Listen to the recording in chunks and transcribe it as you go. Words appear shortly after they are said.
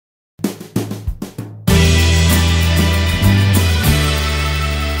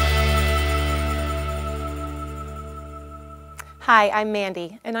Hi, I'm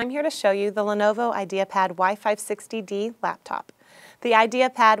Mandy, and I'm here to show you the Lenovo IdeaPad Y560d laptop. The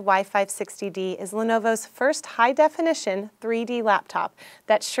IdeaPad Y560d is Lenovo's first high-definition 3D laptop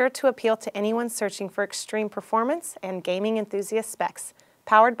that's sure to appeal to anyone searching for extreme performance and gaming enthusiast specs,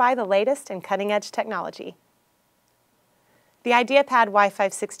 powered by the latest and cutting-edge technology. The IdeaPad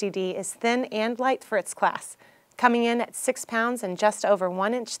Y560d is thin and light for its class, coming in at 6 pounds and just over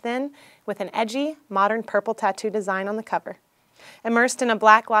 1 inch thin with an edgy, modern purple tattoo design on the cover, immersed in a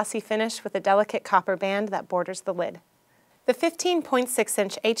black glossy finish with a delicate copper band that borders the lid. The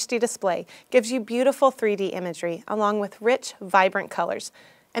 15.6-inch HD display gives you beautiful 3D imagery along with rich, vibrant colors.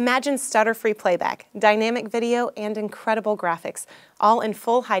 Imagine stutter-free playback, dynamic video, and incredible graphics, all in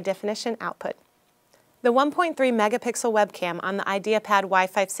full high-definition output. The 1.3 megapixel webcam on the IdeaPad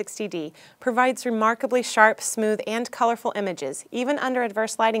Y560d provides remarkably sharp, smooth, and colorful images, even under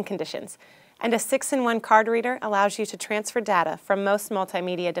adverse lighting conditions. And a 6-in-1 card reader allows you to transfer data from most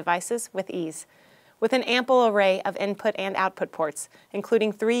multimedia devices with ease. With an ample array of input and output ports,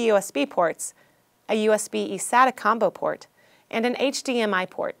 including 3 USB ports, a USB eSATA combo port, and an HDMI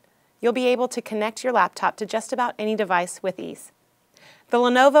port, you'll be able to connect your laptop to just about any device with ease. The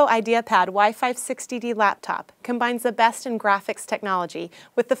Lenovo IdeaPad Y560d laptop combines the best in graphics technology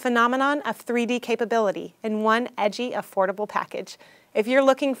with the phenomenon of 3D capability in one edgy, affordable package. If you're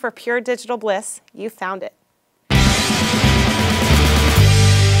looking for pure digital bliss, you found it.